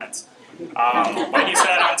Like he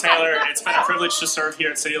said, I'm Taylor. It's been a privilege to serve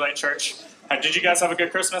here at City Light Church. Did you guys have a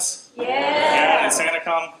good Christmas? Yeah. Did Santa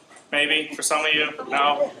come? Maybe for some of you.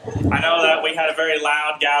 No. I know that we had a very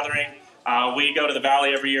loud gathering. We go to the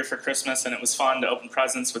Valley every year for Christmas, and it was fun to open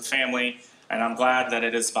presents with family. And I'm glad that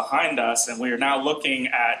it is behind us, and we are now looking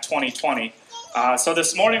at 2020. So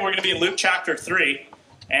this morning we're going to be in Luke chapter 3.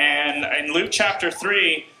 And in Luke chapter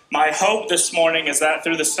 3, my hope this morning is that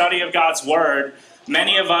through the study of God's Word,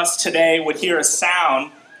 many of us today would hear a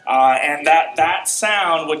sound, and that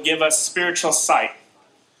sound would give us spiritual sight.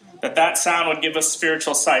 That sound would give us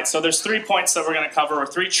spiritual sight. So there's 3 points that we're going to cover, or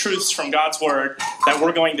 3 truths from God's Word that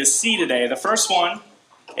we're going to see today. The first one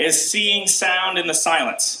is seeing sound in the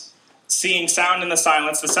silence. Seeing sound in the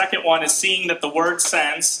silence. The second one is seeing that the Word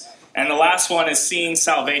sends. And the last one is seeing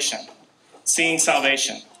salvation. Seeing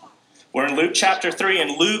salvation. We're in Luke chapter 3,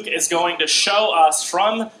 and Luke is going to show us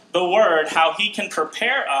from the Word how he can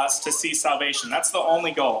prepare us to see salvation. That's the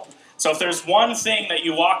only goal. So if there's one thing that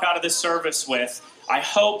you walk out of this service with, I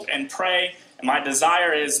hope and pray, and my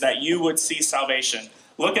desire is that you would see salvation.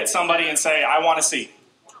 Look at somebody and say, I want to see.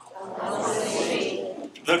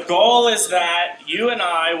 The goal is that you and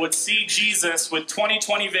I would see Jesus with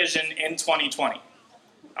 20/20 vision in 2020.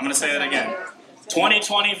 I'm going to say that again.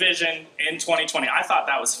 20/20 vision in 2020. I thought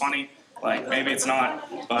that was funny. Like, maybe it's not,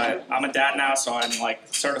 but I'm a dad now, so I'm,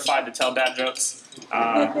 certified to tell dad jokes.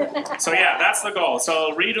 So, yeah, that's the goal.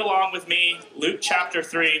 So, read along with me, Luke chapter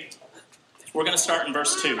 3. We're going to start in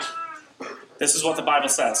verse 2. This is what the Bible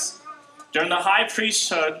says. During the high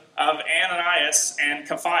priesthood of Ananias and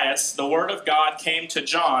Caiaphas, the word of God came to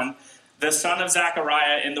John, the son of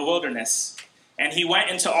Zechariah, in the wilderness. And he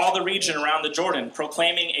went into all the region around the Jordan,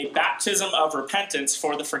 proclaiming a baptism of repentance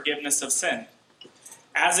for the forgiveness of sin.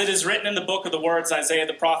 As it is written in the book of the words Isaiah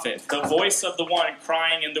the prophet, the voice of the one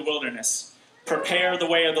crying in the wilderness, prepare the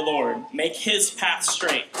way of the Lord, make his path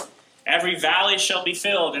straight. Every valley shall be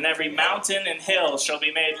filled, and every mountain and hill shall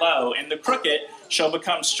be made low, and the crooked shall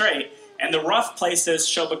become straight, and the rough places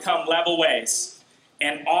shall become level ways,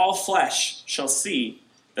 and all flesh shall see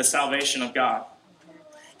the salvation of God.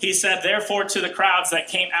 He said, therefore, to the crowds that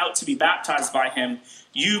came out to be baptized by him,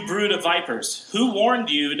 you brood of vipers, who warned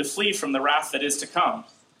you to flee from the wrath that is to come?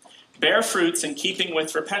 Bear fruits in keeping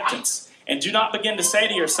with repentance, and do not begin to say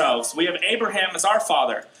to yourselves, we have Abraham as our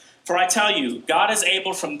father. For I tell you, God is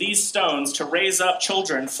able from these stones to raise up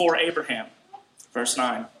children for Abraham. Verse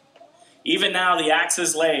 9. Even now the axe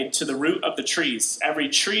is laid to the root of the trees. Every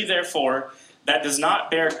tree, therefore, that does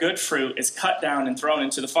not bear good fruit is cut down and thrown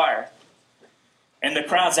into the fire. And the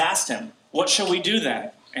crowds asked him, what shall we do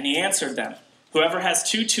then? And he answered them, whoever has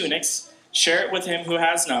 2 tunics, share it with him who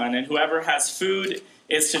has none, and whoever has food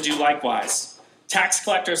is to do likewise. Tax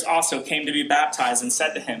collectors also came to be baptized and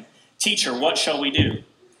said to him, Teacher, what shall we do?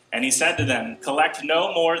 And he said to them, collect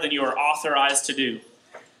no more than you are authorized to do.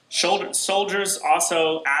 Soldiers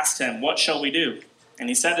also asked him, what shall we do? And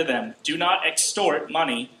he said to them, do not extort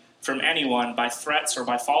money from anyone by threats or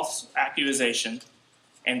by false accusation,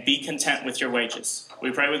 and be content with your wages. Will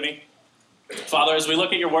you pray with me? Father, as we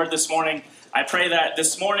look at your word this morning, I pray that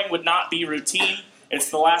this morning would not be routine.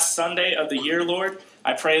 It's the last Sunday of the year, Lord.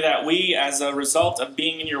 I pray that we, as a result of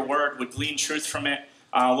being in your word, would glean truth from it.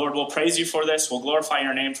 Lord, we'll praise you for this. We'll glorify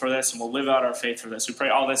your name for this, and we'll live out our faith for this. We pray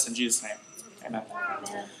all this in Jesus' name. Amen.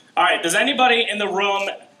 All right, does anybody in the room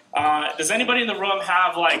have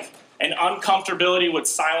an uncomfortability with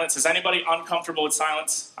silence? Is anybody uncomfortable with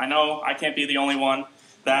silence? I know I can't be the only one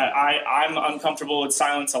that I'm uncomfortable with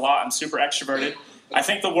silence a lot. I'm super extroverted. I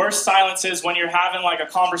think the worst silence is when you're having a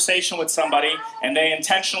conversation with somebody and they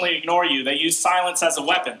intentionally ignore you. They use silence as a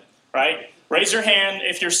weapon, right? Raise your hand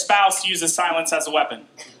if your spouse uses silence as a weapon.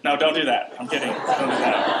 No, don't do that. I'm kidding. Don't do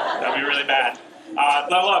that. That'd be really bad.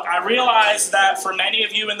 Now look, I realize that for many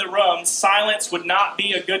of you in the room, silence would not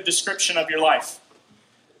be a good description of your life.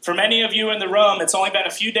 For many of you in the room, it's only been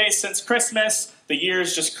a few days since Christmas. The year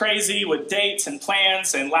is just crazy with dates and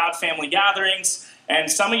plans and loud family gatherings.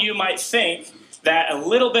 And some of you might think that a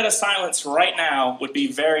little bit of silence right now would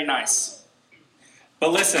be very nice.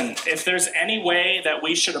 But listen, if there's any way that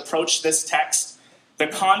we should approach this text, the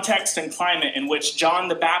context and climate in which John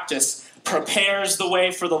the Baptist prepares the way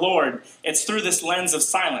for the Lord, it's through this lens of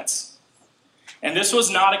silence. And this was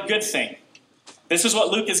not a good thing. This is what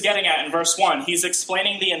Luke is getting at in verse 1. He's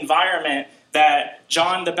explaining the environment that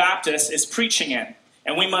John the Baptist is preaching in.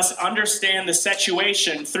 And we must understand the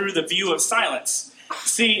situation through the view of silence.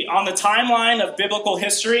 See, on the timeline of biblical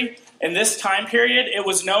history, in this time period, it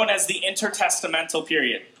was known as the intertestamental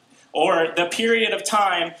period, or the period of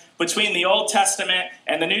time between the Old Testament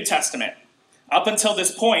and the New Testament. Up until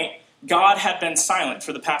this point, God had been silent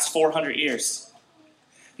for the past 400 years.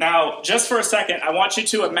 Now, just for a second, I want you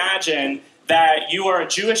to imagine that you are a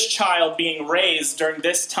Jewish child being raised during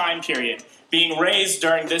this time period, being raised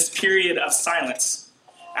during this period of silence.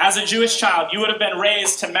 As a Jewish child, you would have been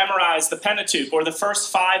raised to memorize the Pentateuch, or the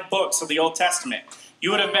first 5 books of the Old Testament.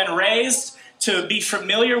 You would have been raised to be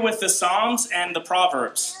familiar with the Psalms and the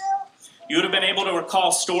Proverbs. You would have been able to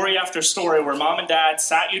recall story after story where mom and dad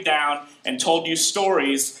sat you down and told you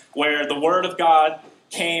stories where the word of God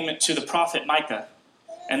came to the prophet Micah,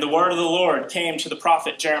 and the word of the Lord came to the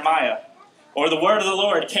prophet Jeremiah, or the word of the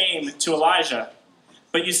Lord came to Elijah.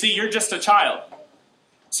 But you see, you're just a child.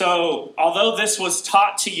 So, although this was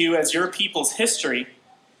taught to you as your people's history,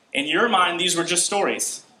 in your mind, these were just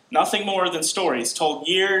stories. Nothing more than stories told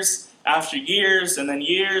years after years, and then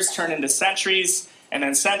years turn into centuries, and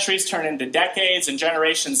then centuries turn into decades, and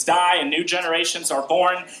generations die, and new generations are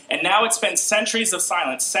born. And now it's been centuries of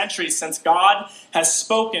silence, centuries since God has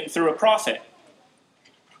spoken through a prophet.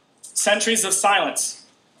 Centuries of silence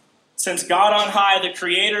since God on high, the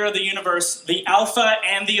creator of the universe, the Alpha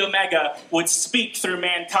and the Omega, would speak through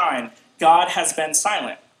mankind. God has been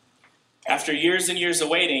silent. After years and years of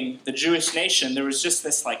waiting, the Jewish nation, there was just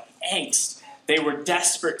this angst. They were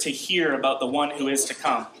desperate to hear about the one who is to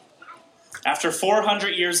come. After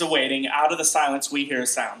 400 years of waiting, out of the silence we hear a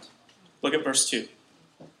sound. Look at verse 2.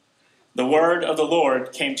 The word of the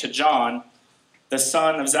Lord came to John, the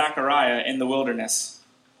son of Zechariah, in the wilderness.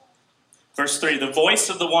 Verse 3, the voice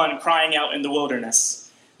of the one crying out in the wilderness.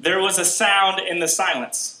 There was a sound in the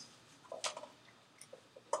silence.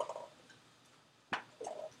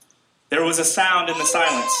 There was a sound in the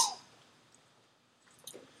silence.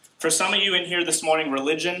 For some of you in here this morning,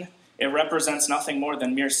 religion, it represents nothing more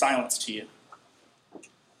than mere silence to you.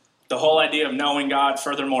 The whole idea of knowing God,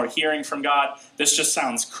 furthermore, hearing from God, this just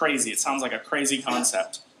sounds crazy. It sounds like a crazy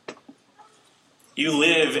concept. You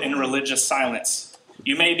live in religious silence.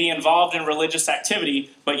 You may be involved in religious activity,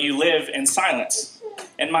 but you live in silence.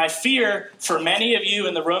 And my fear for many of you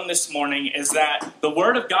in the room this morning is that the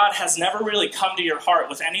Word of God has never really come to your heart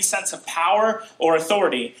with any sense of power or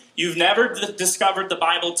authority. You've never discovered the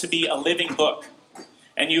Bible to be a living book.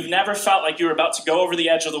 And you've never felt like you were about to go over the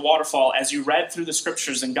edge of the waterfall as you read through the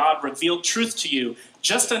Scriptures and God revealed truth to you,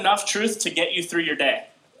 just enough truth to get you through your day.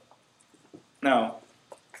 No.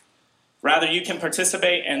 Rather, you can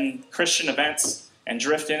participate in Christian events and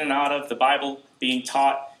drift in and out of the Bible being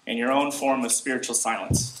taught in your own form of spiritual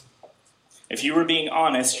silence. If you were being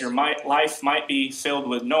honest, your life might be filled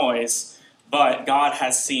with noise, but God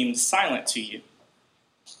has seemed silent to you.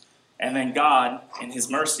 And then God, in his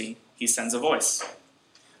mercy, he sends a voice.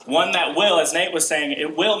 One that will, as Nate was saying,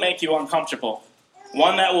 it will make you uncomfortable.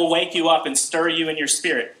 One that will wake you up and stir you in your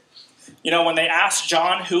spirit. You know, when they asked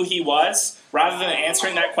John who he was, rather than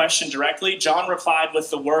answering that question directly, John replied with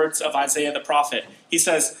the words of Isaiah the prophet. He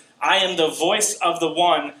says, I am the voice of the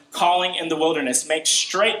one calling in the wilderness, make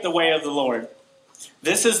straight the way of the Lord.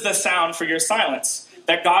 This is the sound for your silence,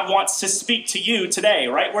 that God wants to speak to you today,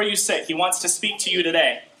 right where you sit. He wants to speak to you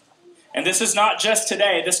today. And this is not just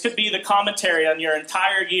today. This could be the commentary on your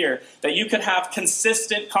entire year, that you could have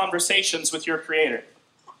consistent conversations with your Creator,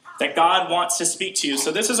 that God wants to speak to you.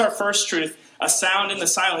 So this is our first truth, a sound in the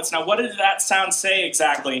silence. Now, what did that sound say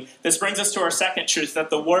exactly? This brings us to our second truth, that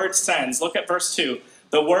the Word sends. Look at verse 2.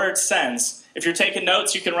 The Word sends. If you're taking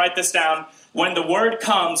notes, you can write this down. When the Word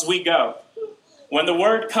comes, we go. When the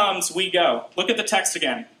Word comes, we go. Look at the text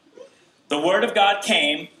again. The Word of God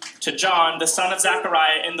came to John, the son of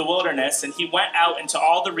Zechariah, in the wilderness, and he went out into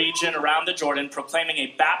all the region around the Jordan, proclaiming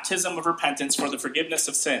a baptism of repentance for the forgiveness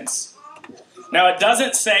of sins. Now, it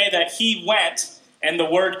doesn't say that he went and the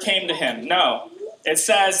Word came to him. No. It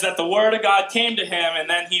says that the Word of God came to him and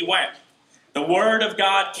then he went. The Word of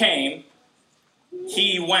God came,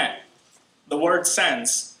 he went. The Word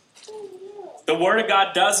sends. The Word of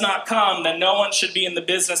God does not come, then no one should be in the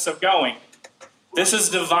business of going. This is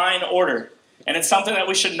divine order, and it's something that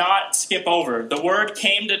we should not skip over. The Word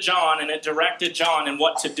came to John, and it directed John in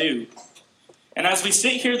what to do. And as we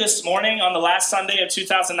sit here this morning on the last Sunday of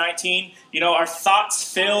 2019, our thoughts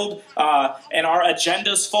filled and our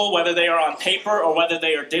agendas full, whether they are on paper or whether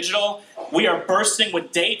they are digital. We are bursting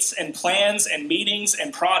with dates and plans and meetings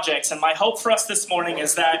and projects. And my hope for us this morning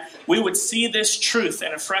is that we would see this truth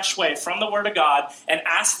in a fresh way from the Word of God and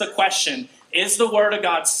ask the question, is the Word of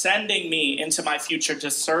God sending me into my future to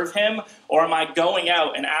serve Him, or am I going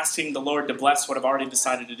out and asking the Lord to bless what I've already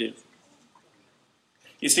decided to do?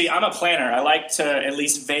 You see, I'm a planner. I like to at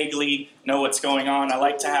least vaguely know what's going on. I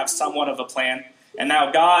like to have somewhat of a plan. And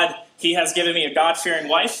now He has given me a God-fearing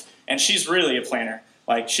wife, and she's really a planner.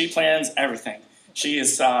 She plans everything. She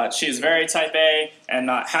is very type A and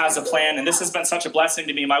has a plan, and this has been such a blessing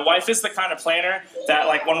to me. My wife is the kind of planner that,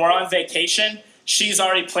 like, when we're on vacation, she's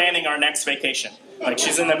already planning our next vacation. Like,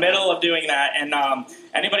 she's in the middle of doing that, and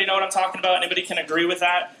anybody know what I'm talking about? Anybody can agree with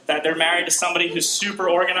that they're married to somebody who's super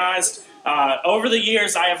organized? Over the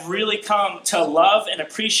years, I have really come to love and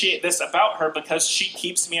appreciate this about her because she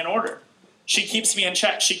keeps me in order. She keeps me in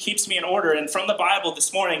check. She keeps me in order. And from the Bible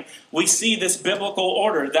this morning, we see this biblical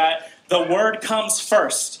order that the word comes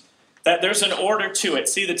first, that there's an order to it.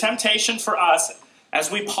 See, the temptation for us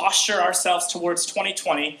as we posture ourselves towards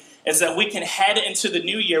 2020 is that we can head into the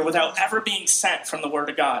new year without ever being sent from the Word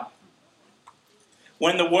of God.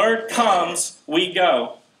 When the Word comes, we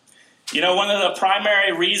go. You know, one of the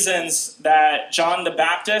primary reasons that John the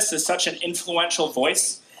Baptist is such an influential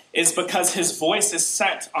voice is because his voice is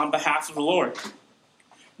sent on behalf of the Lord.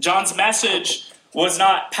 John's message was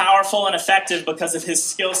not powerful and effective because of his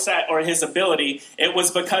skill set or his ability. It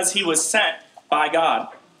was because he was sent by God.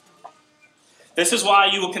 This is why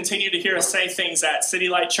you will continue to hear us say things at City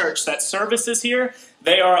Light Church, that services here,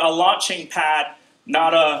 they are a launching pad,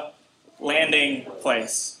 not a landing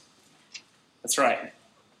place. That's right.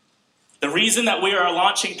 The reason that we are a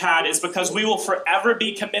launching pad is because we will forever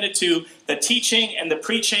be committed to the teaching and the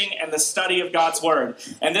preaching and the study of God's Word.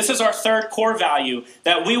 And this is our third core value,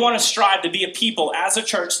 that we want to strive to be a people as a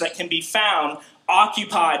church that can be found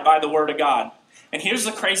occupied by the Word of God. And here's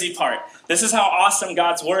the crazy part. This is how awesome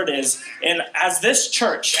God's Word is. And as this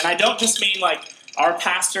church, and I don't just mean like our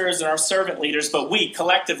pastors and our servant leaders, but we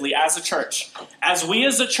collectively as a church, as we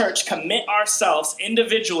as a church commit ourselves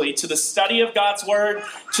individually to the study of God's Word,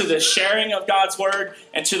 to the sharing of God's Word,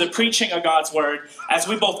 and to the preaching of God's Word, as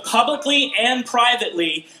we both publicly and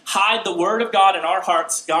privately hide the Word of God in our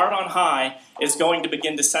hearts, God on high is going to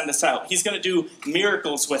begin to send us out. He's going to do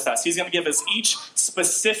miracles with us. He's going to give us each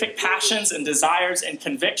specific passions and desires and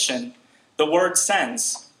conviction the Word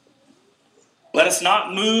sends. Let us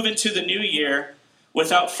not move into the new year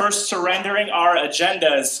without first surrendering our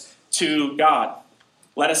agendas to God.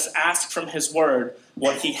 Let us ask from His Word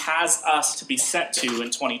what He has us to be sent to in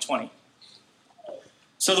 2020.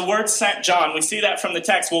 So the Word sent John. We see that from the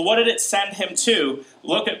text. Well, what did it send him to?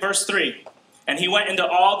 Look at verse 3. And he went into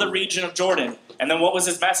all the region of Jordan. And then what was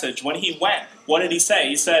his message? When he went, what did he say?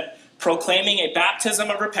 He said, proclaiming a baptism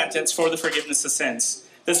of repentance for the forgiveness of sins.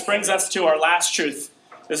 This brings us to our last truth.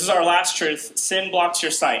 This is our last truth. Sin blocks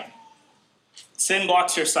your sight. Sin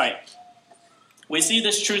blocks your sight. We see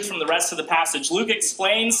this truth from the rest of the passage. Luke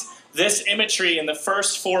explains this imagery in the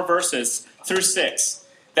first 4 verses through 6.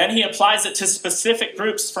 Then he applies it to specific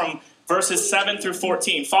groups from verses 7 through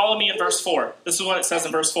 14. Follow me in verse 4. This is what it says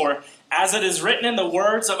in verse 4. As it is written in the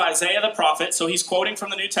words of Isaiah the prophet, so he's quoting from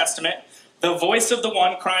the New Testament, the voice of the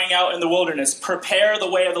one crying out in the wilderness, prepare the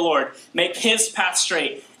way of the Lord, make his path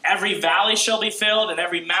straight. Every valley shall be filled, and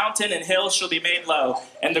every mountain and hill shall be made low,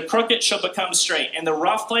 and the crooked shall become straight, and the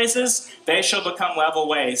rough places, they shall become level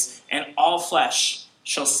ways, and all flesh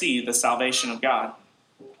shall see the salvation of God.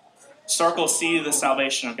 Circle, see the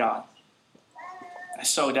salvation of God. I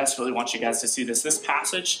so desperately want you guys to see this. This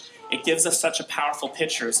passage, it gives us such a powerful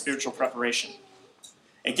picture of spiritual preparation.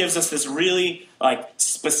 It gives us this really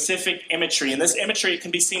specific imagery, and this imagery can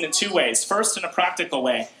be seen in 2 ways. First, in a practical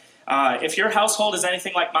way. If your household is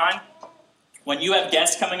anything like mine, when you have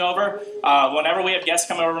guests coming over, whenever we have guests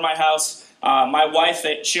coming over to my house, my wife,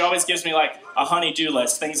 she always gives me like a honey-do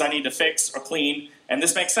list, things I need to fix or clean. And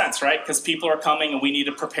this makes sense, right? Because people are coming and we need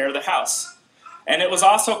to prepare the house. And it was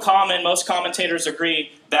also common, most commentators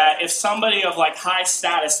agree, that if somebody of like high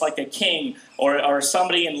status, like a king or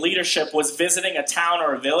somebody in leadership was visiting a town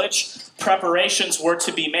or a village, preparations were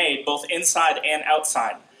to be made both inside and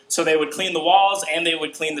outside. So they would clean the walls and they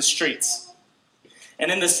would clean the streets.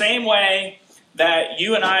 And in the same way that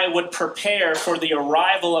you and I would prepare for the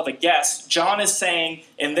arrival of a guest, John is saying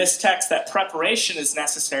in this text that preparation is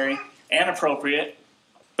necessary and appropriate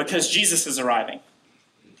because Jesus is arriving.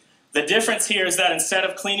 The difference here is that instead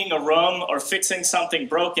of cleaning a room or fixing something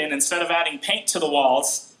broken, instead of adding paint to the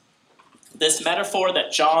walls, this metaphor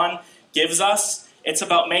that John gives us, it's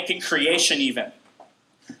about making creation even.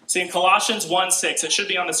 See, in Colossians 1:6, it should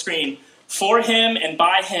be on the screen, for him and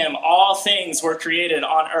by him all things were created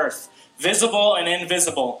on earth, visible and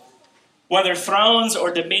invisible. Whether thrones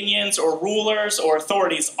or dominions or rulers or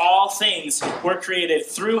authorities, all things were created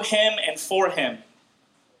through him and for him.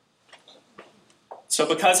 So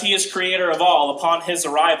because he is creator of all, upon his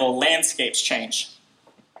arrival, landscapes change.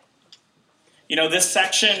 You know, this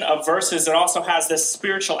section of verses, it also has this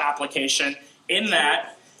spiritual application in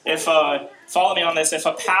that follow me on this, if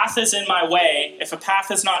a path is in my way, if a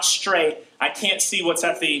path is not straight, I can't see what's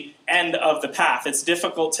at the end of the path. It's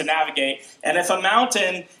difficult to navigate. And if a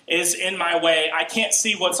mountain is in my way, I can't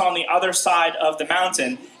see what's on the other side of the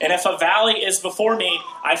mountain. And if a valley is before me,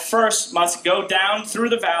 I first must go down through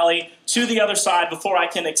the valley to the other side before I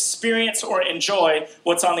can experience or enjoy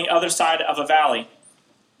what's on the other side of a valley.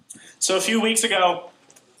 So a few weeks ago,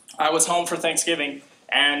 I was home for Thanksgiving,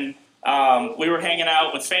 and we were hanging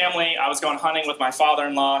out with family. I was going hunting with my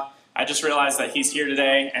father-in-law. I just realized that he's here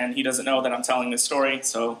today, and he doesn't know that I'm telling this story,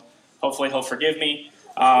 so hopefully he'll forgive me.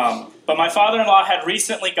 But my father-in-law had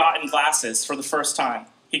recently gotten glasses for the first time.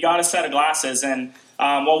 He got a set of glasses, and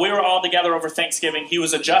while we were all together over Thanksgiving, he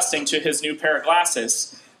was adjusting to his new pair of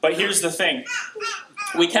glasses. But here's the thing.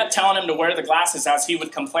 We kept telling him to wear the glasses as he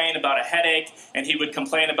would complain about a headache, and he would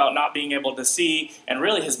complain about not being able to see, and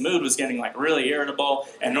really his mood was getting really irritable,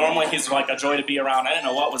 and normally he's like a joy to be around. I didn't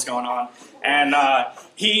know what was going on. And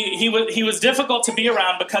he was difficult to be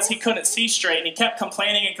around because he couldn't see straight, and he kept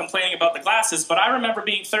complaining about the glasses. But I remember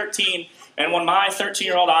being 13, and when my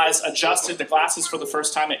 13-year-old eyes adjusted the glasses for the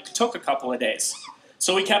first time, it took a couple of days.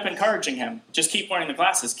 So we kept encouraging him, just keep wearing the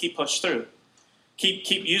glasses, keep push through.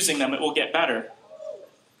 Keep using them, it will get better.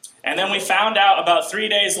 And then we found out about 3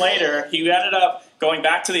 days later, he ended up going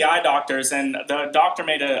back to the eye doctors, and the doctor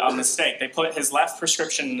made a mistake. They put his left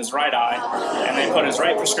prescription in his right eye, and they put his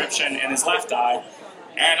right prescription in his left eye.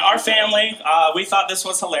 And our family, we thought this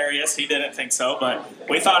was hilarious. He didn't think so, but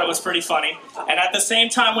we thought it was pretty funny. And at the same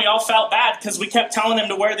time, we all felt bad because we kept telling him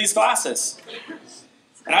to wear these glasses.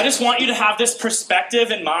 And I just want you to have this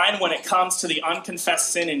perspective in mind when it comes to the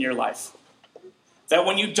unconfessed sin in your life. That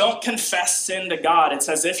when you don't confess sin to God, it's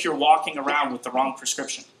as if you're walking around with the wrong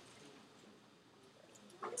prescription.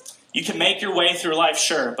 You can make your way through life,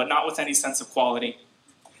 sure, but not with any sense of quality.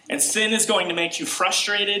 And sin is going to make you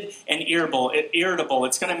frustrated and irritable.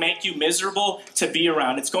 It's going to make you miserable to be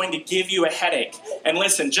around. It's going to give you a headache. And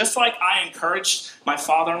listen, just like I encouraged my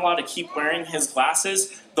father-in-law to keep wearing his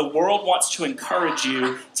glasses, the world wants to encourage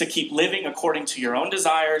you to keep living according to your own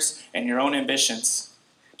desires and your own ambitions.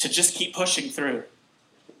 To just keep pushing through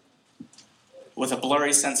with a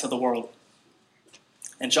blurry sense of the world.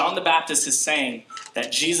 And John the Baptist is saying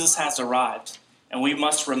that Jesus has arrived, and we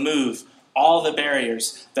must remove all the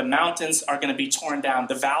barriers. The mountains are going to be torn down.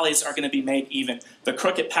 The valleys are going to be made even. The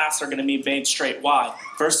crooked paths are going to be made straight. Why?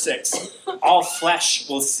 Verse 6, all flesh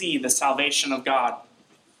will see the salvation of God.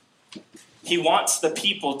 He wants the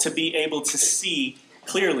people to be able to see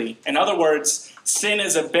clearly. In other words, sin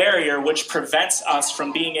is a barrier which prevents us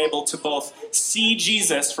from being able to both see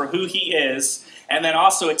Jesus for who he is and then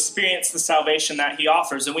also experience the salvation that he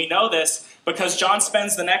offers. And we know this because John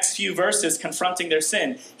spends the next few verses confronting their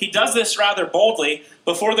sin. He does this rather boldly.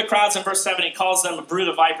 Before the crowds in verse 7, he calls them a brood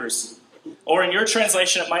of vipers. Or in your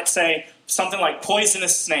translation, it might say something like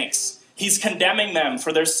poisonous snakes. He's condemning them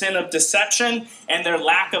for their sin of deception and their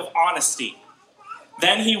lack of honesty.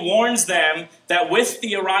 Then he warns them that with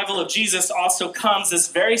the arrival of Jesus also comes this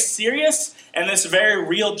very serious and this very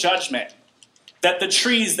real judgment. That the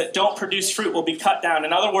trees that don't produce fruit will be cut down.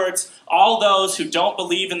 In other words, all those who don't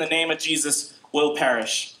believe in the name of Jesus will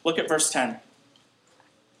perish. Look at verse 10.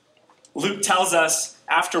 Luke tells us,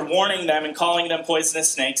 after warning them and calling them poisonous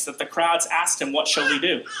snakes, that the crowds asked him, what shall we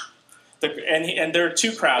do? And there are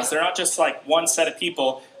two crowds. They're not just like one set of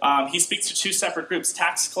people. He speaks to two separate groups,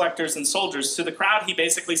 tax collectors and soldiers. To the crowd, he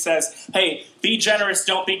basically says, hey, be generous,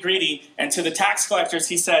 don't be greedy. And to the tax collectors,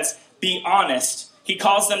 he says, be honest. He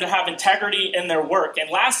calls them to have integrity in their work.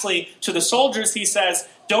 And lastly, to the soldiers, he says,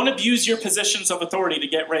 don't abuse your positions of authority to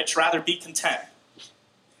get rich. Rather, be content.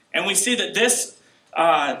 And we see that this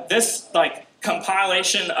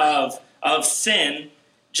compilation of sin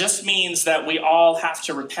just means that we all have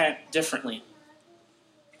to repent differently.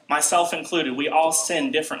 Myself included, we all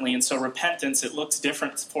sin differently. And so repentance, it looks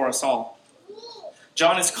different for us all.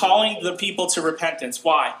 John is calling the people to repentance.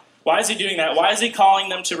 Why? Why is he doing that? Why is he calling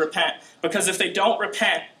them to repent? Because if they don't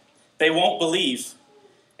repent, they won't believe.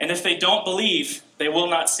 And if they don't believe, they will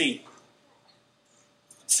not see.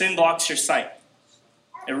 Sin blocks your sight.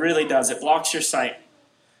 It really does. It blocks your sight.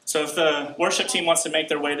 So if the worship team wants to make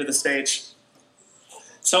their way to the stage.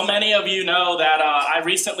 So many of you know that I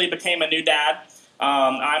recently became a new dad.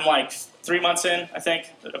 I'm like 3 months in, I think,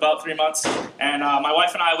 about 3 months. And my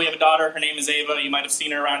wife and I, we have a daughter. Her name is Ava. You might have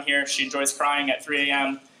seen her around here. She enjoys crying at 3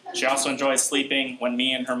 a.m. She also enjoys sleeping when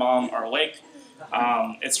me and her mom are awake.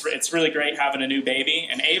 It's really great having a new baby.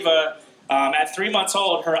 And Ava, at 3 months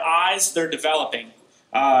old, her eyes, they're developing.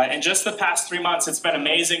 And just the past 3 months, it's been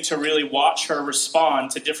amazing to really watch her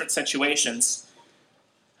respond to different situations.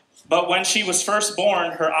 But when she was first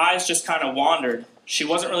born, her eyes just kind of wandered. She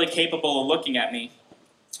wasn't really capable of looking at me.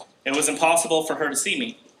 It was impossible for her to see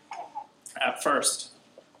me at first.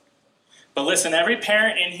 But listen, every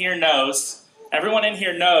parent in here knows, everyone in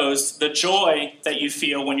here knows the joy that you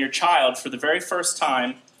feel when your child, for the very first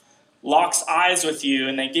time, locks eyes with you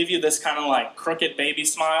and they give you this kind of like crooked baby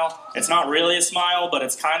smile. It's not really a smile, but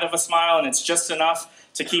it's kind of a smile, and it's just enough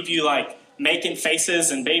to keep you like making faces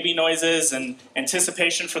and baby noises and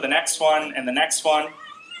anticipation for the next one and the next one.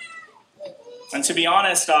 And to be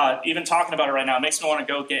honest, even talking about it right now, it makes me want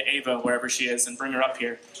to go get Ava wherever she is and bring her up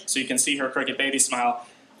here so you can see her crooked baby smile.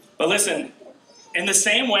 But listen, in the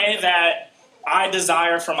same way that I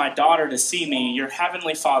desire for my daughter to see me, your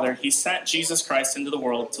heavenly Father, he sent Jesus Christ into the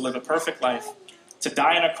world to live a perfect life, to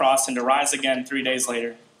die on a cross and to rise again 3 days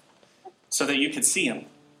later so that you could see him.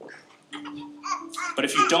 But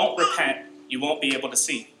if you don't repent, you won't be able to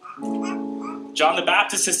see. John the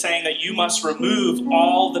Baptist is saying that you must remove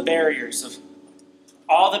all the barriers.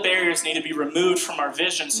 All the barriers need to be removed from our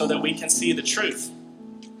vision so that we can see the truth.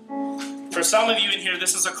 For some of you in here,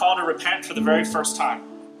 this is a call to repent for the very first time.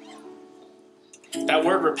 That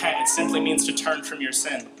word repent, it simply means to turn from your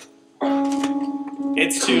sin.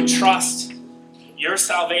 It's to trust your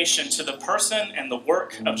salvation to the person and the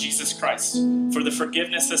work of Jesus Christ for the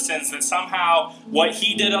forgiveness of sins, that somehow what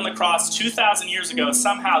he did on the cross 2,000 years ago,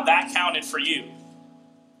 somehow that counted for you.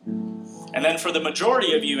 And then for the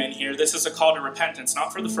majority of you in here, this is a call to repentance,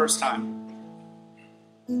 not for the first time,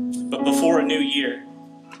 but before a new year.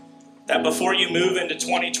 That before you move into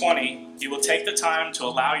 2020, you will take the time to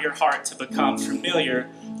allow your heart to become familiar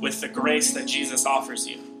with the grace that Jesus offers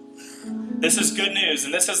you. This is good news,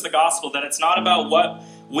 and this is the gospel, that it's not about what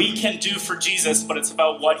we can do for Jesus, but it's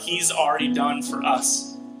about what he's already done for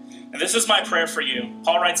us. And this is my prayer for you.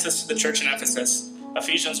 Paul writes this to the church in Ephesus,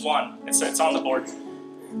 Ephesians 1. It's on the board.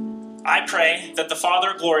 I pray that the Father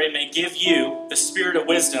of glory may give you the spirit of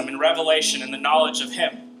wisdom and revelation and the knowledge of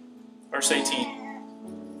him. Verse 18.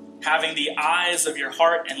 Having the eyes of your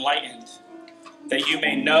heart enlightened, that you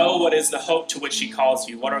may know what is the hope to which he calls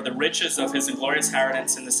you, what are the riches of his glorious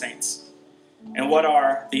inheritance in the saints, and what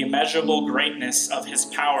are the immeasurable greatness of his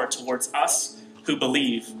power towards us who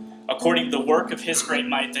believe, according to the work of his great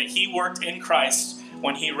might, that he worked in Christ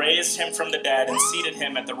when he raised him from the dead and seated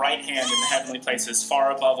him at the right hand in the heavenly places,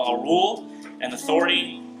 far above all rule and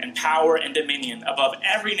authority and power and dominion, above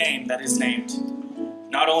every name that is named,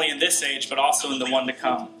 not only in this age, but also in the one to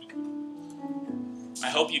come. I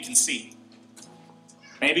hope you can see.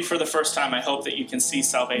 Maybe for the first time, I hope that you can see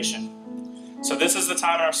salvation. So this is the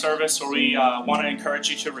time in our service where we want to encourage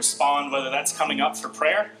you to respond, whether that's coming up for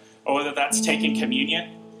prayer or whether that's taking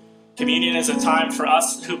communion. Communion is a time for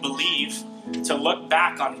us who believe to look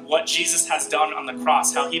back on what Jesus has done on the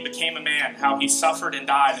cross, how he became a man, how he suffered and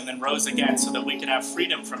died and then rose again so that we can have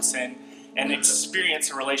freedom from sin and experience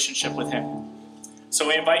a relationship with him. So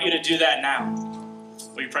we invite you to do that now.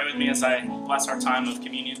 Will you pray with me as I bless our time of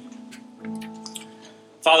communion?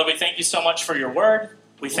 Father, we thank you so much for your word.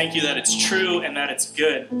 We thank you that it's true and that it's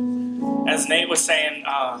good. As Nate was saying,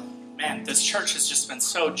 man, this church has just been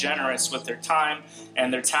so generous with their time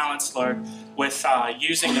and their talents, Lord, with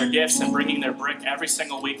using their gifts and bringing their brick every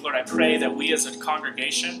single week. Lord, I pray that we as a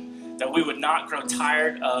congregation, that we would not grow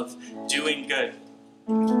tired of doing good.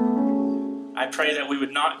 I pray that we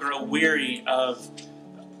would not grow weary of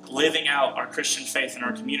living out our Christian faith in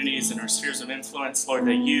our communities and our spheres of influence. Lord,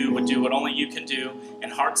 that you would do what only you can do in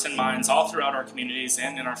hearts and minds all throughout our communities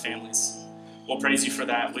and in our families. We'll praise you for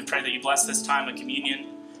that. We pray that you bless this time of communion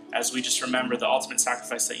as we just remember the ultimate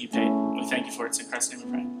sacrifice that you paid. We thank you for it. It's in Christ's name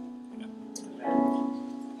we pray.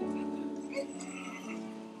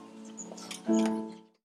 Amen.